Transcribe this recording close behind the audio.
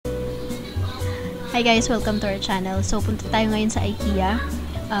Hi guys! Welcome to our channel. So, punta tayo ngayon sa Ikea.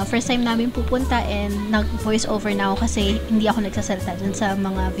 First time namin pupunta and nag-voice over na ako kasi hindi ako nagsasalita dun sa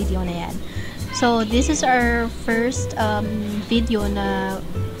mga video na yan. So, this is our first video na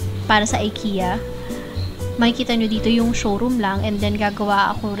para sa Ikea. Makikita nyo dito yung showroom lang and then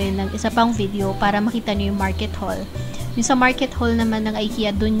gagawa ako rin ng isa pang video para makita nyo yung market hall. Yung sa market hall naman ng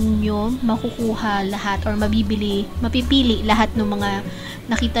Ikea, dun nyo makukuha lahat or mapipili lahat ng mga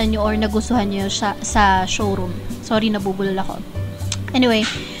nakita nyo or nagustuhan nyo sa showroom. Sorry, nabubulol ako. Anyway,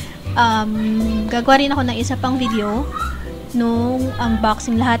 gagawa rin ako ng isa pang video nung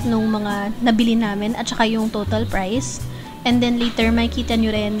unboxing lahat ng mga nabili namin at saka yung total price. And then later, makikita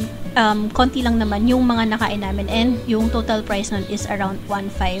nyo rin, konti lang naman yung mga nakain namin and yung total price nun is around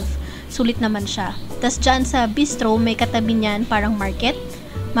 1.5. Sulit naman siya. Tapos dyan sa bistro, may katabi niyan, parang market.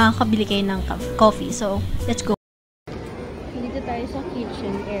 Makakabili kayo ng coffee. So, let's go. Dito tayo sa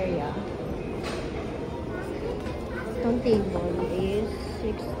kitchen area. Itong table is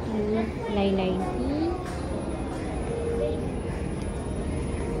 69.90.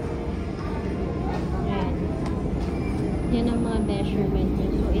 Ayan. Yan ang mga measurement niya.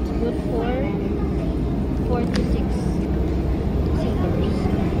 So, it's good for 4 to 6 seaters.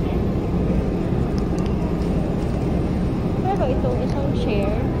 Pero itong isang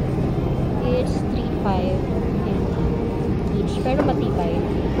chair is 3.5 each. Pero matibay.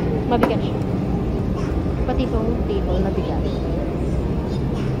 Mabigat siya. Pati itong table mabigat.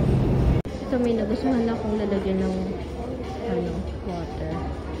 Ito may nagustuhan akong lalagyan ng water.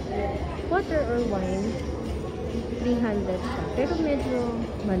 Water or wine. 300 siya. Pero medyo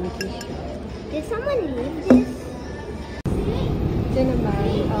manipis siya. Did someone leave this? Ito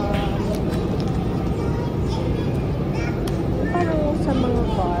naman, parang sa mga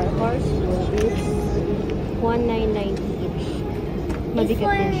bars is 1990 each. Mabigat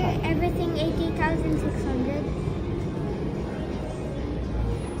din siya. Everything 80,600.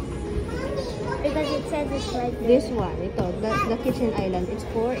 Because it says it's right there. This one, ito, the kitchen island, it's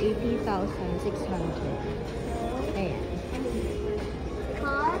for 80,600. Ayan.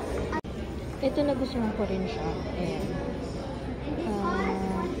 Ito nagustuhan ko rin siya. Ayan.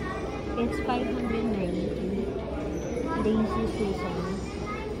 It's 590. Daisy season.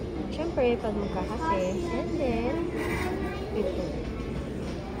 Siyempre, pag magkakape. And then, ito.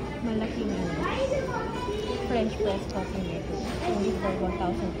 Malaking French press coffee maker. Only for 1,200.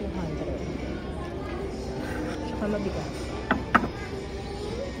 Tsaka mabigat.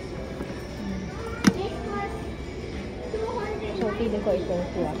 So, feeling ko itong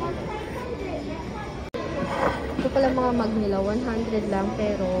kuha ko. Ito pala mga mug nila, 100 lang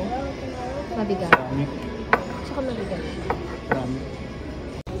pero mabigat. Tsaka mabigat.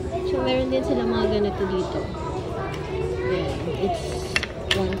 So, meron din sila mga ganito dito. Ayan, it's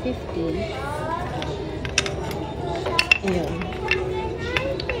 150. Ayan.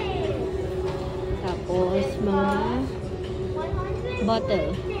 Tapos, mga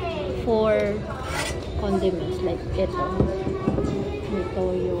bottle for condiments. Like ito. Ito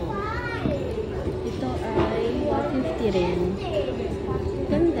yung ito ay 150 rin.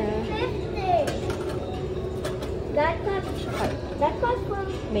 Ganda. That cost from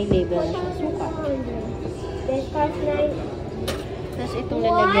May label na siya. Suka. This cost 9. Tapos itong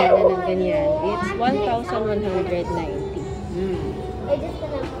lalagyan na ng ganyan. It's 1,190. I just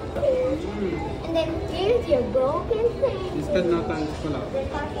gonna and then here's your broken thing. Instead natin pala. This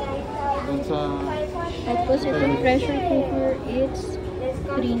cost 9,500. Tapos itong pressure cooker, it's This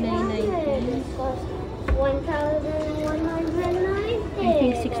cost 3,990. This cost 1,190. I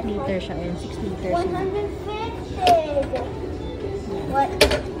think 6 liters siya. Ayan, 6 liters. 150. What?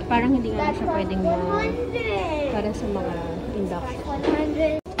 Parang hindi nga siya pwedeng 100. para sa mga induction.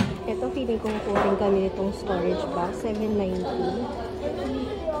 100. Ito, feeling kong kunin kami nitong storage box, 790.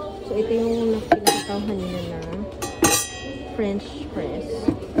 So, ito yung nakikita kanina na French press.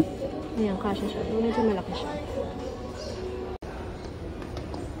 Ayan, kasha siya. Medyo malaki siya.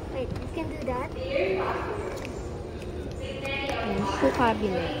 Wait, you can do that? Ayan, shoe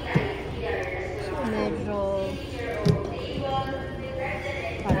cabinet. So, medyo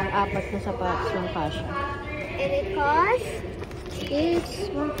parang 4 na sapatos ng kasha. And it costs? It's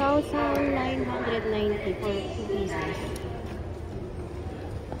 1,990 for 2 pieces.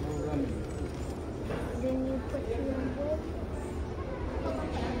 Then you put your book.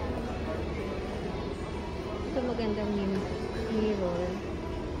 Ito magandang mirror.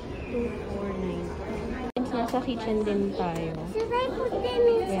 2,490. Since nasa kitchen din tayo. Should I put them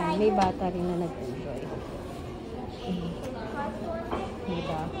Ayan, inside? may bata rin na nag-enjoy.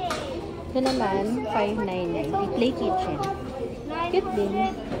 Diba? Ito naman, 599. Play kitchen. Cute din.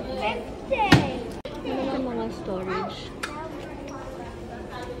 950. yung mga storage.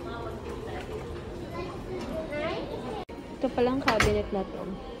 Ito palang cabinet na to.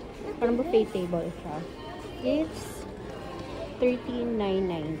 Parang buffet table siya. It's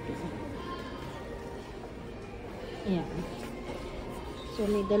 $13,990. Ayan. So,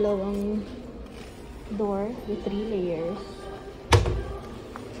 may dalawang door with 3 layers.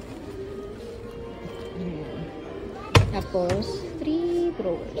 Ayan. Tapos, 3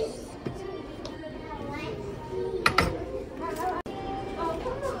 drawers.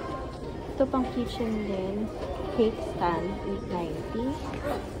 Ito pang kitchen din. Cake stand, $890.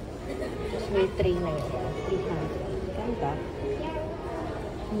 Tapos may tray na yun. $300. Ganda.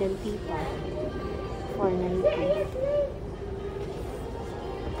 And then teapot, $490.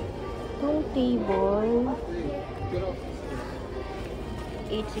 Itong table,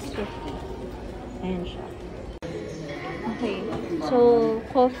 $8,650. Ayan siya. Okay. So,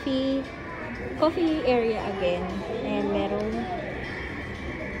 coffee area again. And meron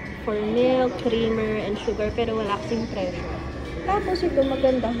for milk, creamer, and sugar, pero wala kasing pressure. Tapos ito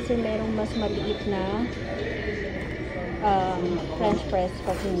maganda kasi merong mas maliit na French press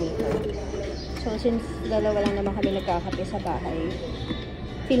coffee maker. So, since dalawa lang naman kami nagkakape sa bahay,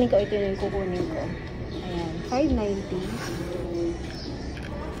 feeling ko ito yung kukunin ko. Ayan, $590.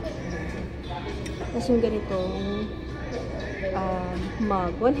 Tapos yung ganitong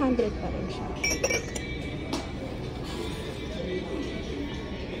mug, $100 pa rin siya.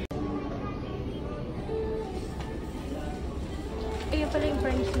 Ayun pala yung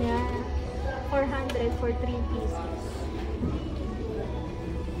price niya. $400 for 3 pieces.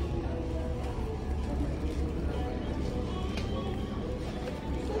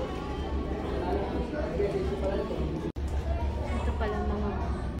 Ito pala mga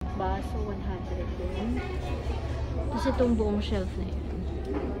baso, $100 din. Tapos itong buong shelf na yun,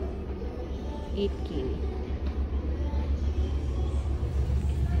 $8K.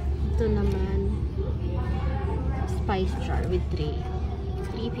 Ito naman, spice jar with tray.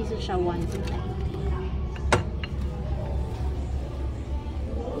 3 pieces siya, $190.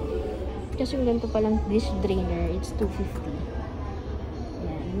 Kasi yung ganito palang dish drainer, it's $250.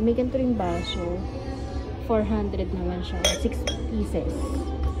 Ayan. May ganito rin baso, $400 naman siya, 6 pieces.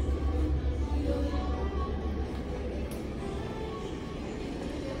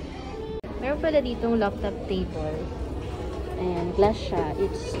 Meron pala ditong laptop table. Ayan, glass siya.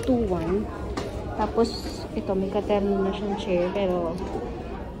 It's 2-1. Tapos, ito, may katerno na siyang chair, pero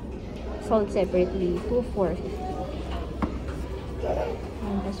sold separately, $2,450.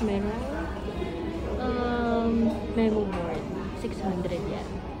 And tapos meron memo board, $600 yan.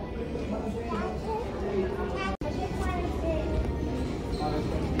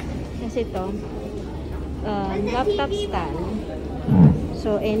 Kasi ito, laptop stand.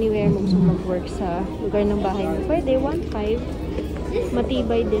 So, anywhere mo gusto mag-work sa lugar ng bahay mo, pwede, $1,500.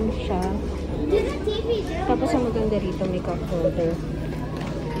 Matibay din siya. Tapos, ang maganda rito, may cup holder.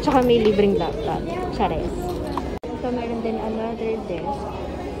 Tsaka may libreng laptop. Chares. Ito, meron din another desk.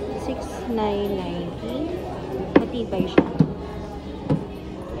 $6,990. Matibay siya.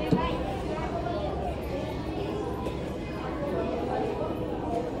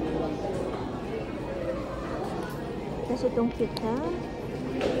 Tapos itong cute na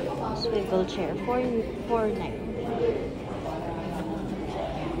swivel chair. $490.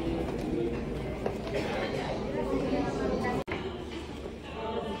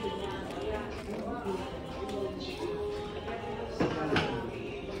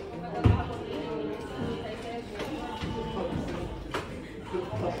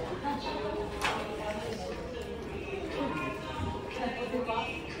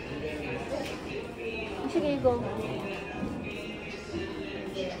 Sige, go.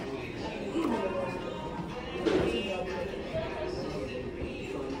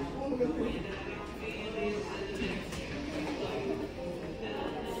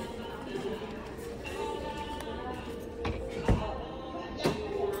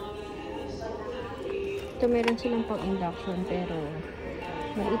 Ito meron silang pang induction pero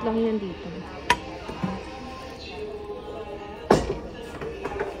maliit lang yan dito.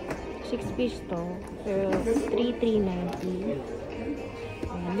 6-piece to, pero $3,390.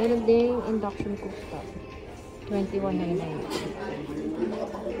 Ayan, meron ding induction cooktop, $21,990.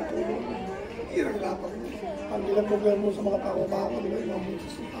 Ang ilang problema mo sa mga tao-tao, di ba? Yung mga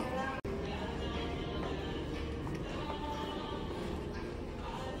sa tao.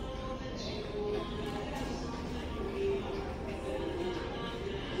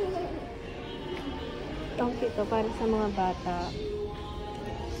 Ang cute to, para sa mga bata,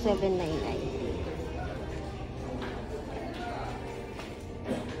 $799.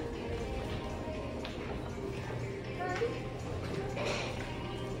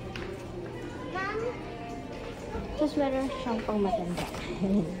 Tapos meron siyang pang matanda.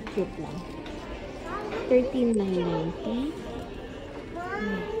 Cute lang. 13,990.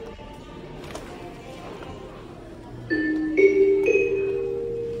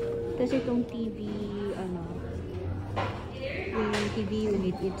 Tapos itong TV, yung TV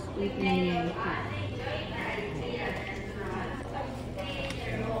unit, it's 8,990.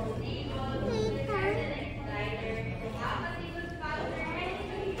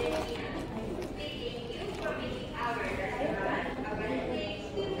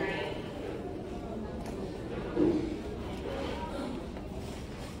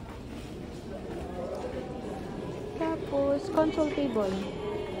 Tapos, console table.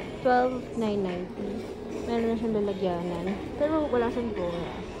 12,990. Meron na siyang lalagyanan. Pero wala siyang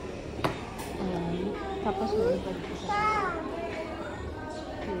drawer. Tapos, meron pa dito sa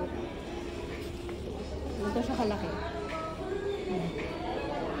cute. Ito siya kalaki.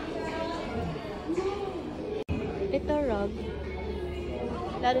 Ito rug.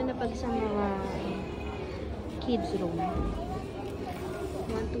 Lalo na pag sa mga kids room.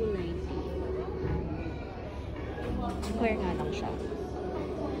 1,290. Square nga lang siya.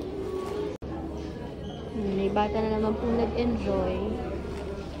 May bata na naman po nag-enjoy.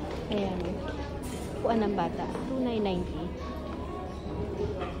 Ayan. Puan ng bata. 2,990.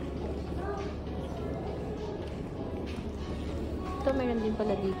 Ito meron din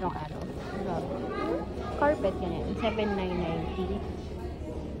pala dito carpet ganyan. 7,990.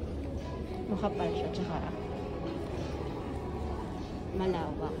 Makapal siya. Tsaka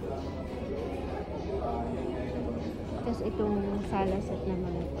malawak. Tapos itong sala set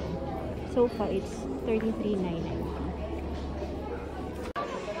naman ito. Sofa, it's 33,990.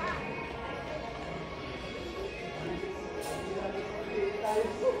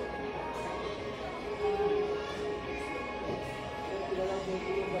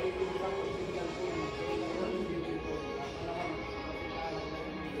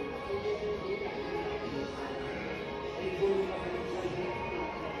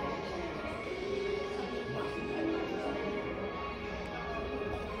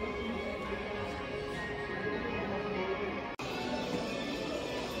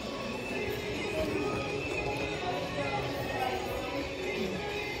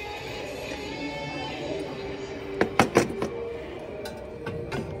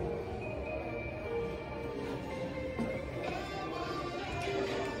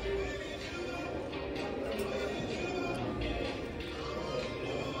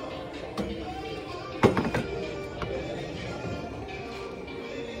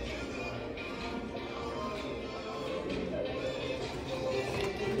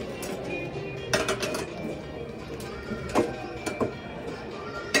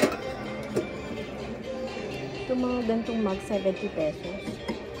 Itong mga gantong mug, 70 pesos.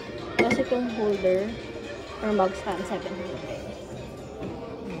 Tapos itong holder or mug stand, 700 pesos.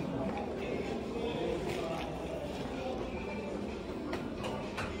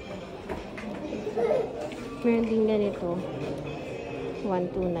 Meron din ganito.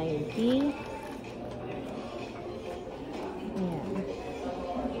 1,290. Ayan.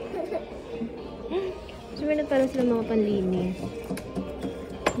 So, meron para sila mga panlinis.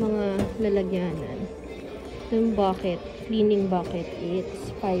 Mga lalagyanan. Yung bucket, cleaning bucket,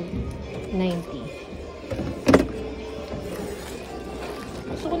 it's 590.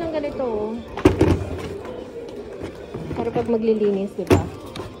 Gusto ko ng ganito, oh. Para pag maglilinis, diba?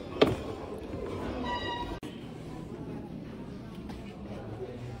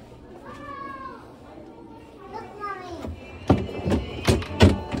 Look, Mommy.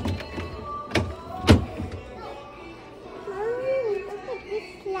 Mommy, look at this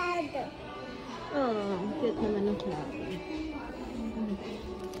ladder. Oh, cute naman ng clock.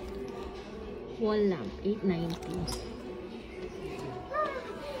 Wall lamp, 890.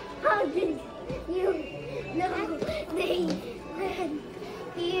 How did you know they had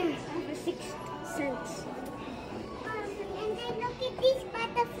here for 6 cents? And then look at this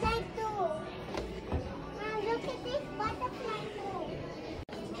butterfly too. Mom, look at this butterfly too.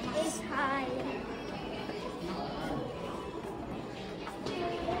 It's high.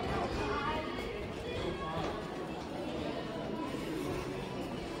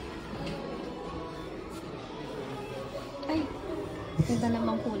 Ay, ganda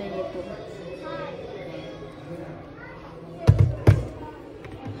namang kulay nito.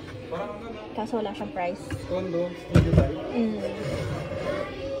 Kaso wala siyang price. Condo,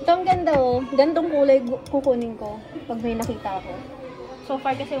 Ito ang ganda, oh. Gandong kulay kukunin ko pag may nakita ako. So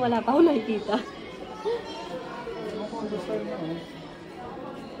far kasi wala pa ako nakikita. condo style na, oh.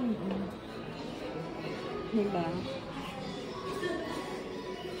 Diba?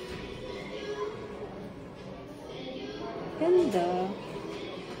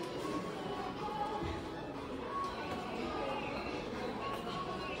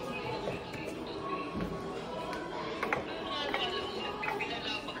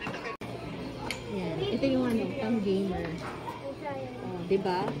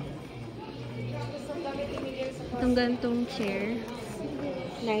 diba? Itong gantong chair,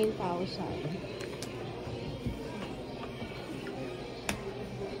 9,000.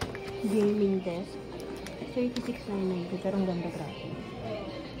 Gaming desk, 36,990. Pero ang ganda, grabe.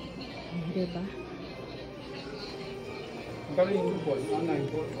 Diba? Kami yung po,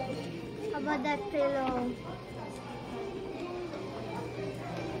 9 po. How about that pillow?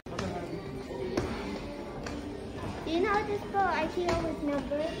 Do you know this po? Ikea with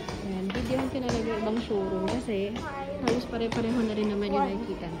number? Ayan, bigyan ko na lang yung ibang showroom kasi halos pare-pareho na rin naman yung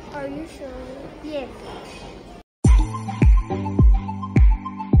nakikita. Are you sure? Yes.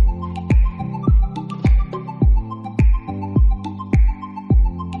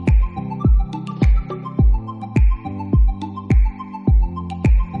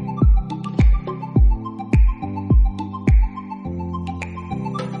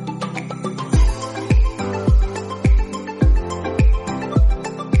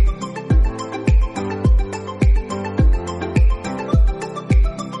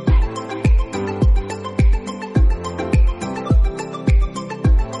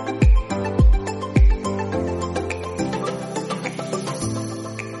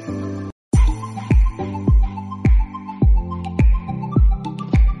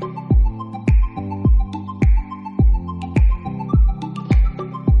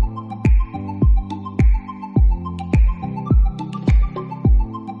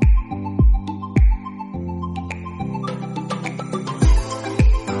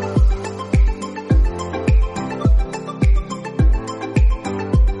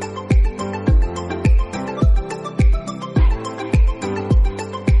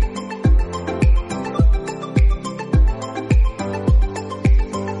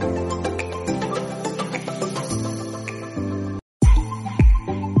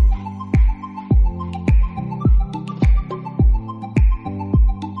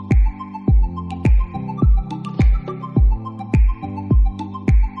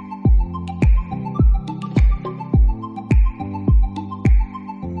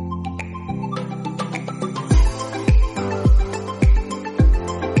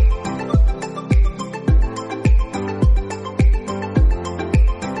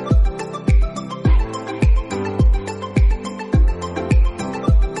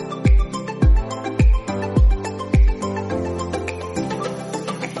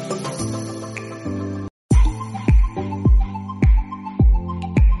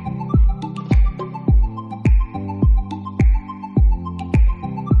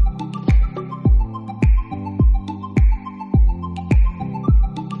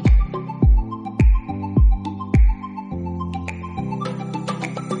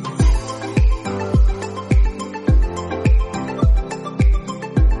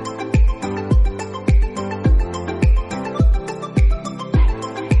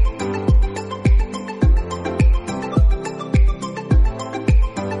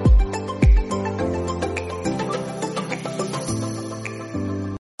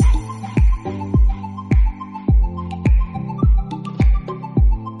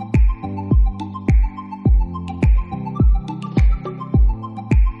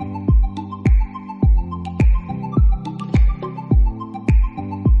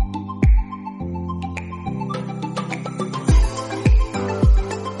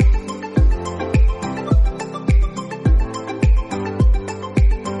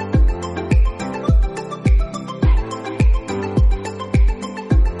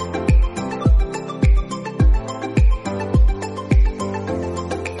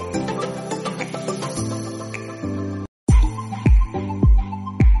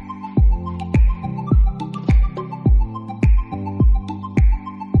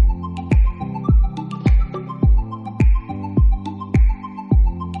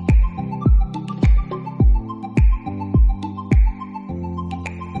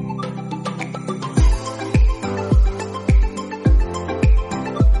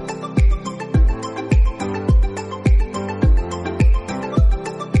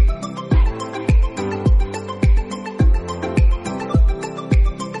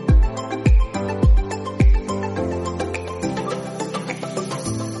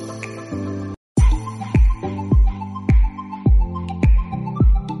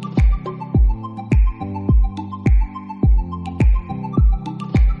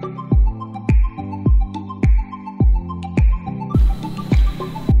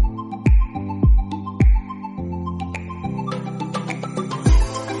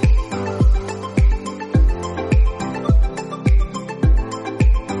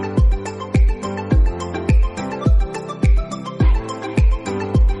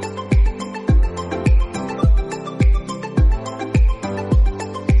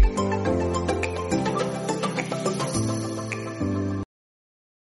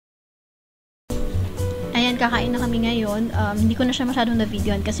 kakain na kami ngayon. Hindi ko na siya masyadong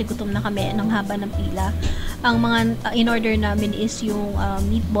na-videoan kasi gutom na kami ng haba ng pila. Ang mga in-order namin is yung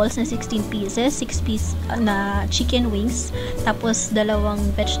meatballs na 16 pieces, 6 piece na chicken wings, tapos 2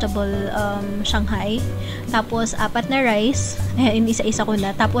 vegetable Shanghai, tapos 4 na rice, isa-isa ko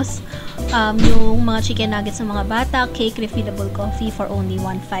na, tapos yung mga chicken nuggets ng mga bata, cake, refillable coffee for only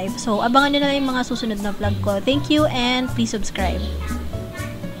 1.5. So, abangan nyo na lang yung mga susunod na vlog ko. Thank you and please subscribe.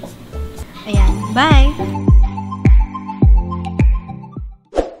 Ayan, bye!